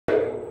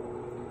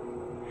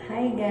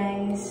Hi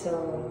guys! So,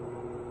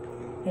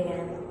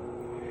 ayan.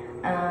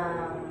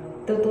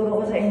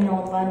 Tuturo ko sa inyo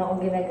kung paano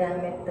ko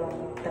ginagamit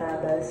tong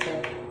travel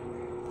set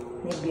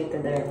ni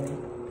Beautederm.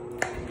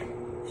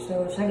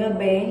 So, sa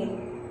gabi,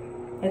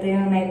 ito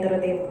yung night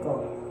routine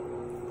ko.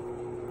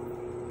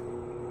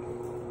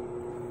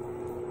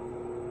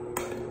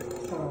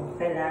 So,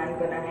 kailangan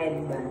ko ng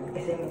headband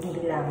kasi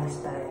maghihilamos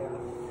tayo.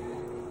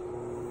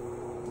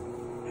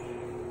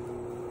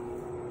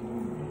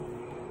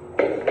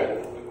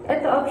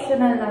 Ito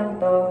optional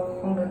lang to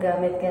kung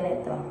gagamit ka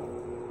nito.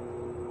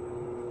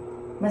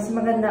 Mas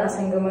maganda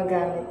kasing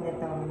gumagamit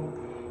nitong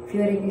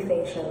Purity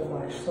Facial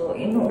Wash. So,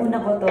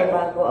 inuuna ko to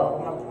bago ako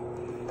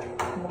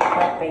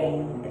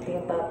magpa-paint. Ito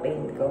yung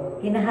pa-paint ko.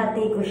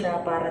 Hinahati ko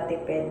siya para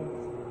tipid.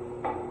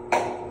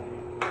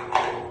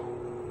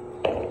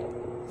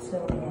 So,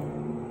 yan.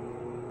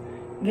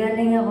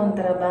 Galing akong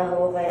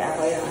trabaho kaya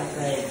ako yung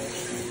agad.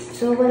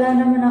 So,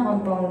 wala naman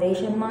akong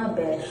foundation mga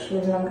besh.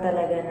 Yun lang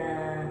talaga na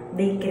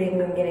day cream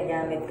yung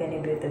ginagamit ko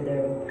ni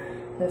Beautederm.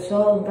 So,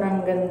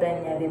 sobrang ganda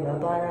niya, di ba?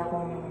 Para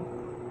akong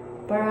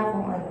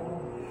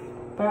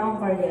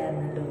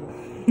Koreana look.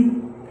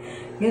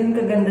 Ganun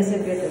kaganda si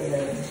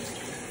Beautederm.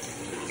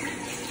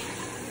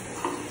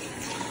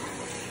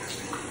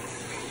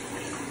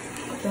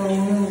 So,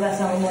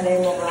 hugasan ko muna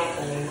yung mukha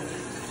ko.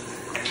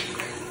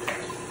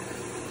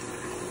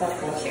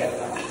 Tapos,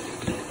 ito.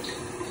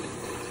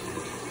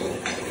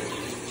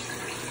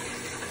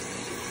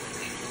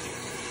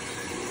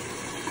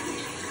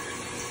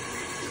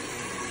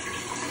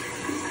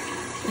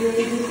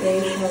 Purity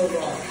Facial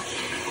Wash.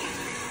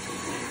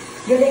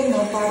 Galing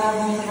no? Para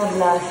akong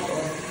naka-blush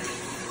on.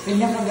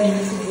 Ganyan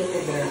kaganda si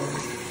Beautederm.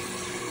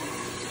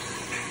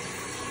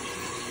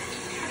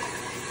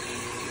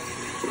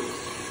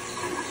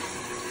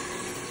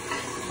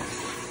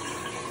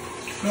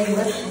 May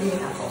brush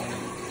din ako.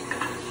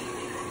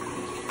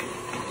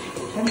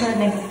 Siyempre,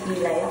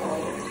 nagkikilay ako.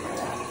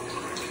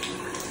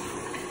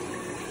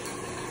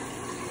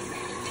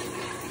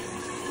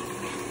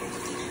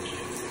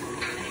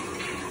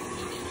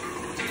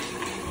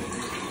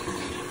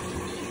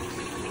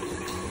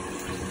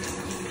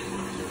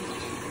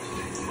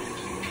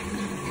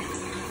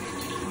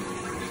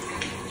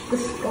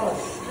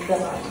 Kuskus.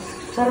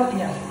 Sarap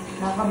niya.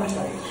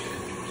 Nakaka-massage.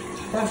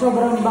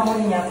 Sobrang bango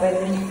niya.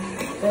 Pwede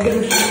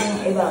mo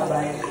siyang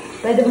ibabad.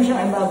 Pwede mo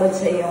siyang ibabad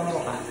sa iyong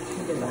mukha.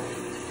 Diba?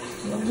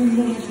 Ang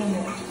ganda niya sa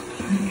mukha.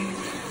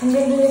 Ang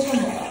ganda niya sa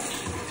mukha.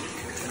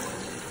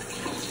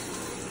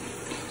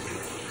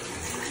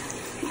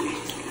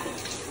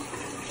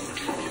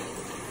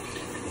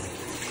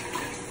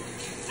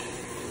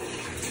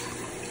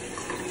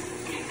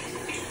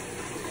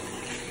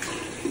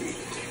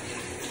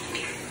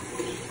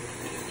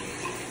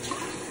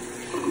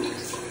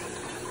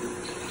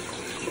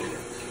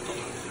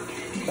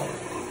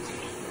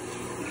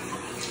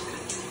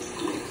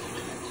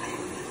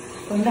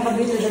 Pag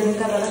naka-Beautederm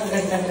ka talaga,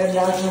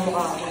 gandang-ganda ka sa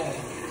mukha ko eh.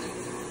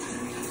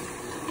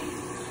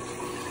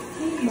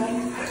 Diba?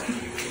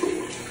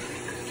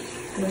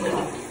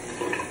 Diba?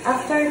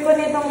 After ko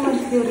nitong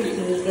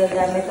mag-purity,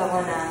 gagamit ako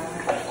ng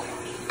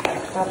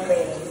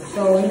papel.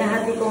 So,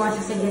 hinahati ko nga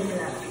siya sa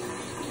gitna.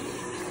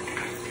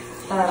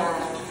 Para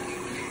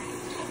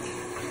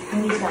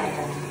hindi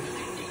sayang.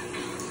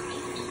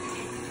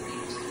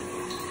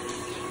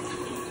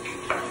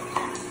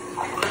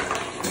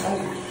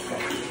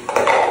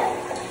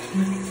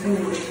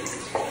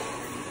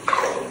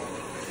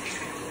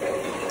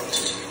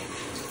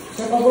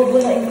 So,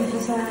 pabubulain mo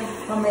siya sa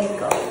kamay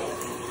ko.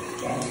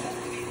 Yan.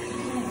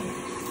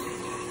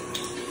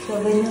 So,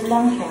 ganyan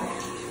lang siya.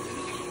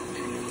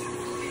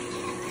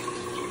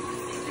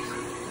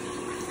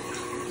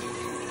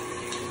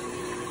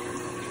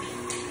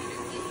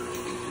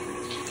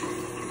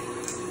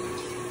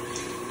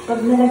 Pag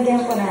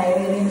nalagyan ko na,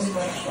 i-rinse ko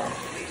na siya.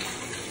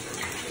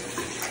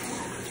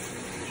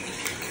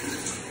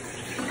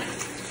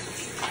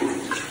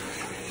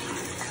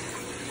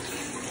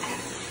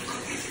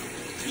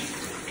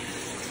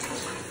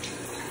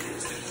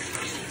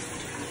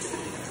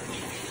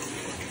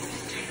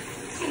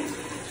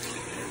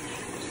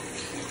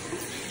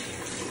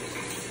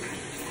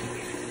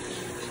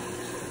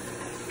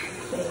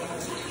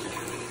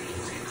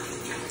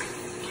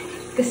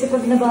 Kasi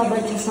pag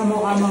nababad siya sa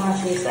mukha mga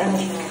sis, ano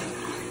siya,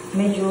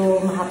 medyo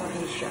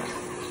mahapdi siya.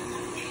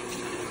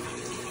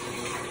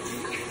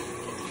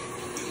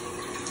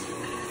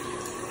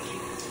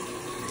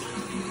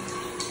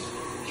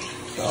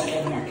 So,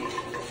 ganyan.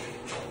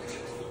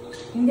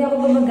 Hindi ako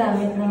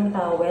gumagamit ng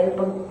towel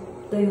pag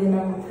tuyo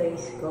ng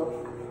face ko.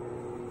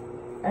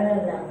 Ano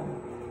lang,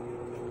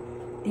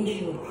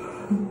 tissue.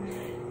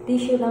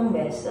 Tissue lang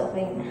best,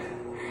 okay na.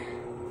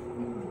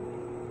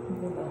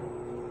 Diba?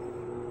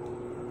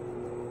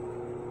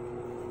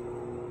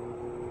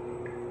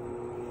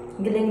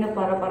 Galing na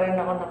para rin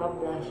ako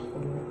naka-blush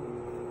ko.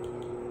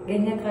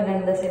 Ganyan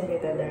kaganda si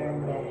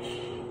Beautederm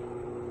blush.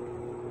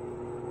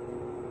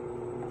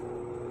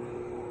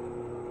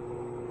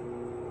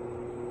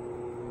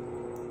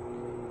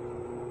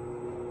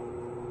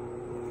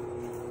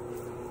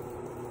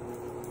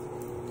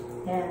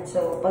 Yan.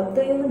 So, pag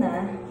tuyo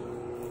na,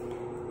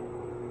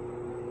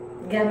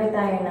 gamit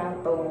tayo ng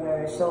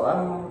toner. So,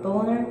 ang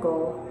toner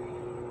ko,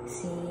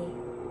 si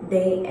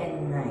Day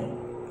and Night.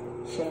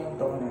 Siya yung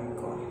toner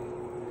ko.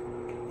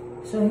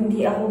 So,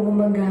 hindi ako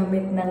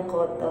gumagamit ng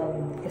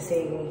cotton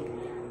kasi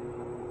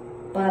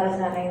para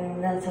sa akin,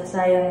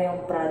 nasasayang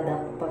yung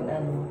product pag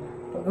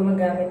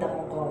gumagamit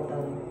akong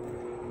cotton.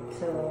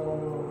 So,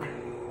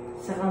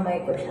 sa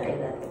kamay ko siya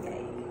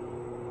ilalagay.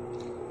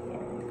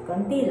 Yan.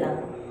 Konti lang.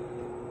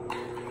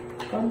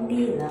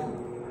 Konti lang.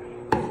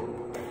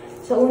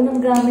 So,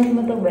 unang gamit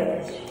mo to,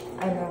 besh,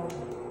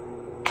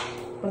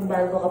 pag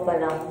bago ka pa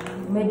lang,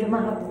 medyo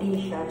mahapdi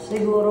siya.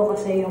 Siguro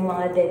kasi yung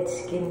mga dead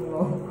skin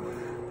mo,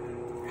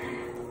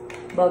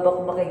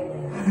 babakbakin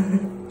niya.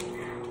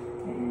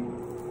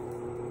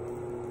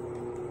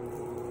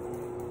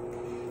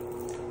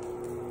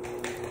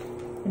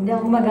 Hindi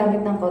ako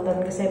magamit ng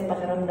cotton kasi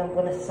pakiramdam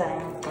ko na sa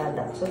sayang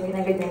product. So,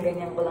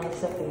 ginaganyan-ganyan ko lang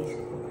sa face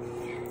ko.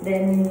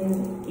 Then,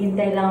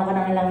 hintay lang ako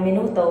ng ilang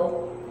minuto.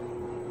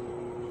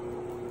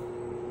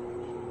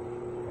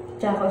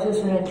 Tsaka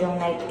susunod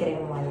yung night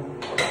cream one.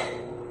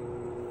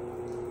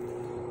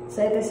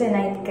 So, ito si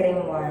night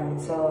cream one.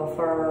 So,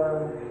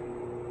 for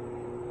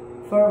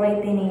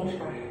whitening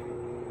siya.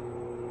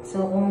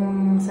 So,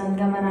 kung saan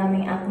ka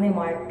maraming acne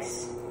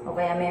marks, o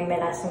kaya may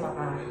melasma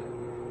ka,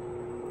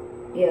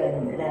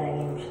 yun,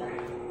 ilalagay mo siya.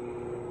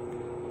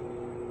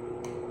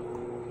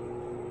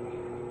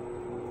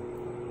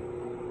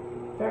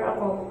 Pero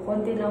ako,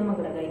 konti lang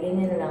maglagay.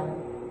 Ganyan lang.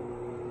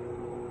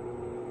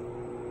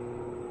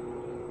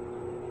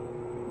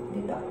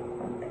 Dito,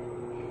 konti.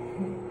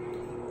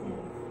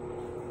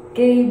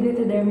 Kay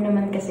beautederm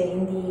naman kasi,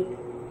 hindi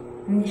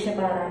siya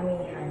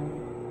paramihan.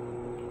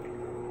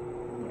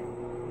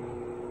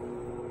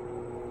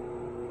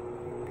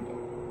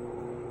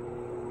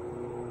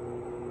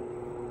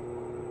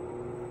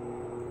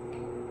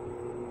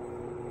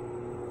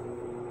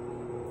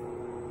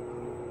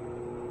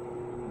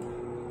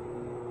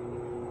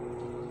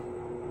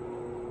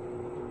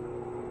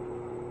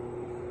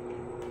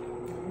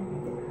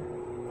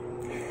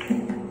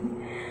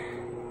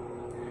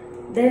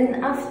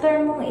 Then,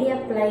 after mong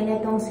i-apply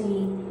na itong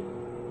si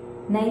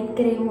Night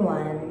Cream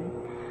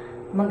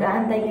 1,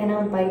 mag-aantay ka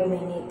ng 5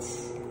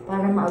 minutes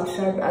para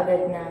ma-absorb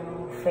agad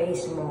ng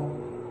face mo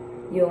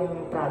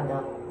yung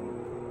product.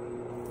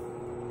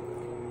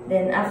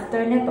 Then,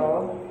 after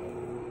nito,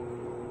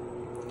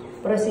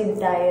 proceed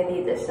tayo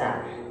dito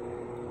sa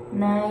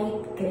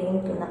Night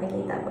Cream 2.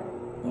 Nakikita ba?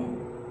 Yan.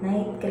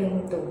 Night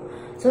Cream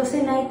 2. So,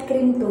 si Night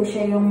Cream 2,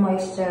 siya yung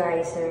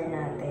moisturizer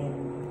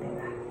natin.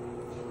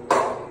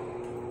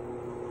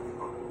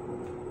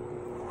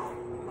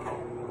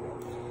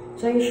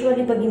 So,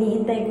 usually, pag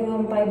iniintay ko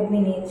yung 5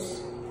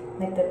 minutes,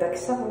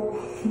 nagte-text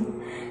ako,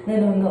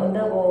 nanonood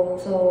ako.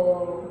 So,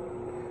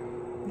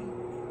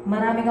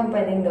 marami kang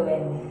pwedeng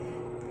gawin.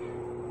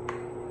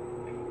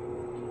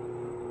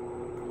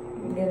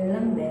 Ganun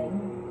lang din.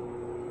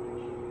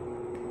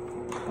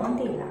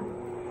 Konti lang.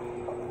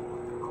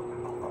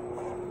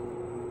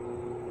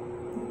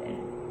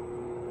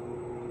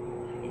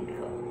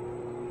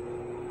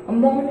 Ang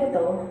bango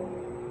nito.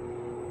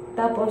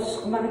 Tapos,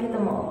 kung makikita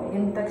mo,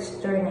 yung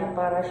texture niya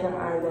para siyang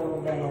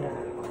aloe vera.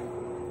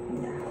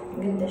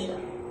 Ganda siya.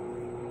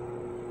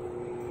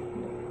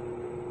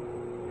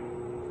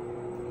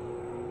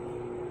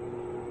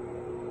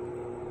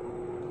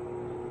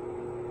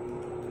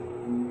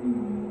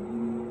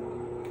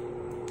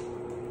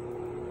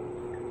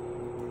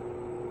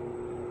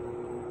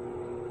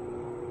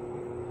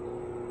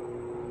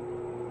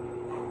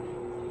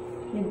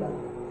 Diba?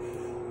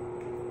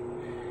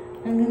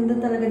 Ang ganda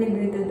talaga ni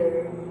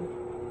beautederm.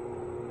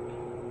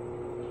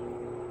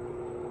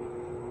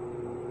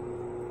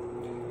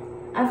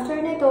 After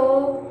nito,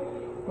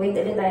 wait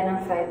ulit tayo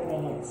ng 5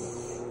 minutes.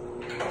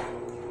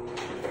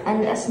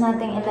 Ang last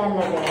nating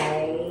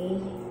ilalagay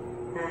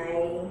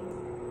ay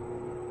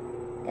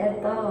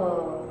ito.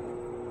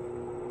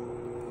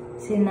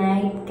 Si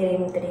Night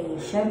Cream 3.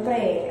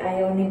 Siyempre,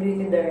 ayaw ni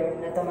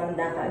beautederm na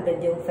tumanda ka agad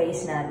yung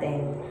face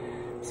natin.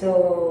 So,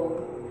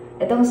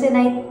 itong si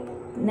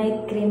Night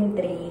Cream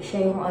 3,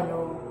 siya yung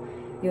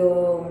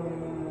yung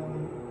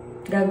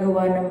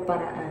gagawa ng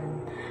paraan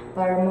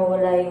para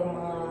mawala yung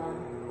mga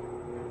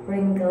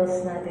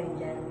wrinkles natin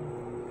dyan.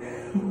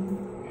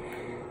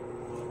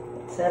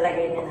 So,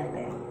 lagay na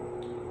natin.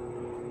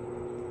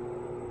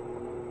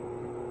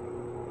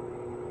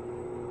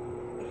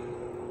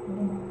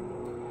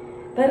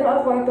 Pero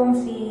ako, itong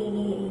si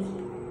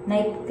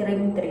Night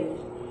Cream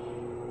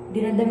 3,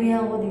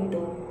 dinadamihan ko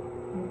dito.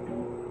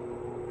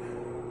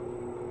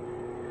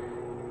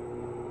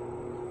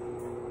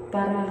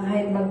 Para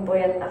kahit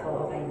magpuyat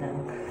ako, okay lang.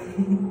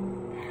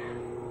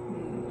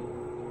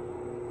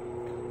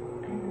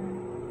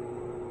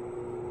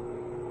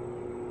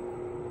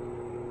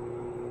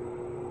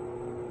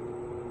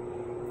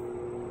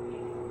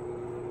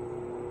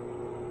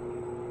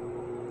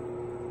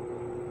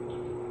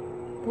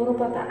 Puro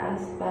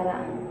pataas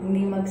para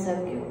hindi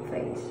magsag yung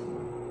face mo.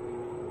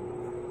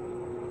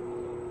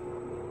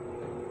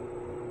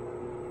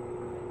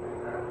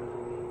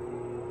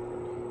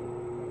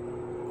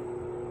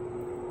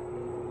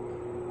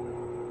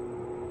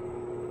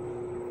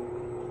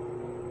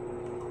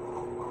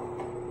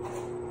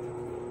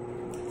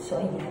 So,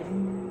 ayan.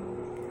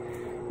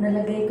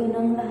 Nalagay ko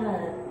ng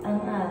lahat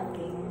ang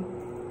aking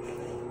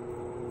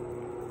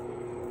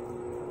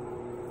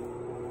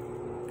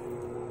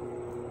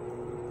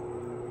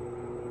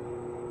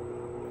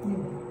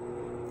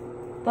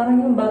parang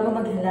yung bago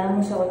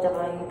maghilamos ako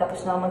tsaka yung tapos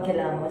na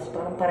maghilamos,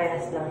 parang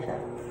parehas lang siya.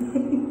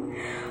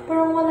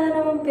 Parang wala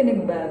namang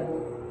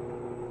pinagbago.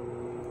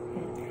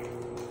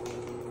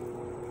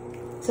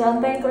 So,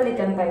 antayin ko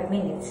ulit yung 5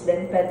 minutes.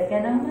 Then, pwede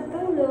ka nang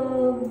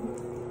matulog.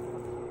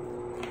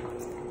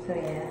 So,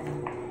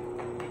 yan.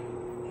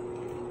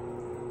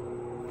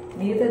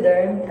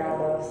 Beautederm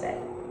travel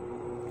set.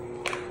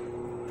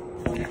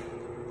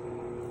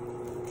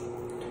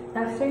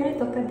 After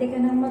nito, pwede ka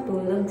nang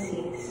matulog,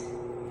 sis.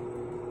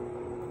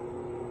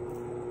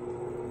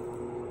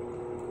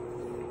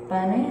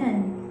 Paano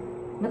yan?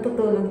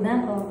 Matutulog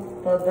na ako.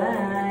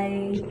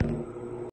 Bye-bye!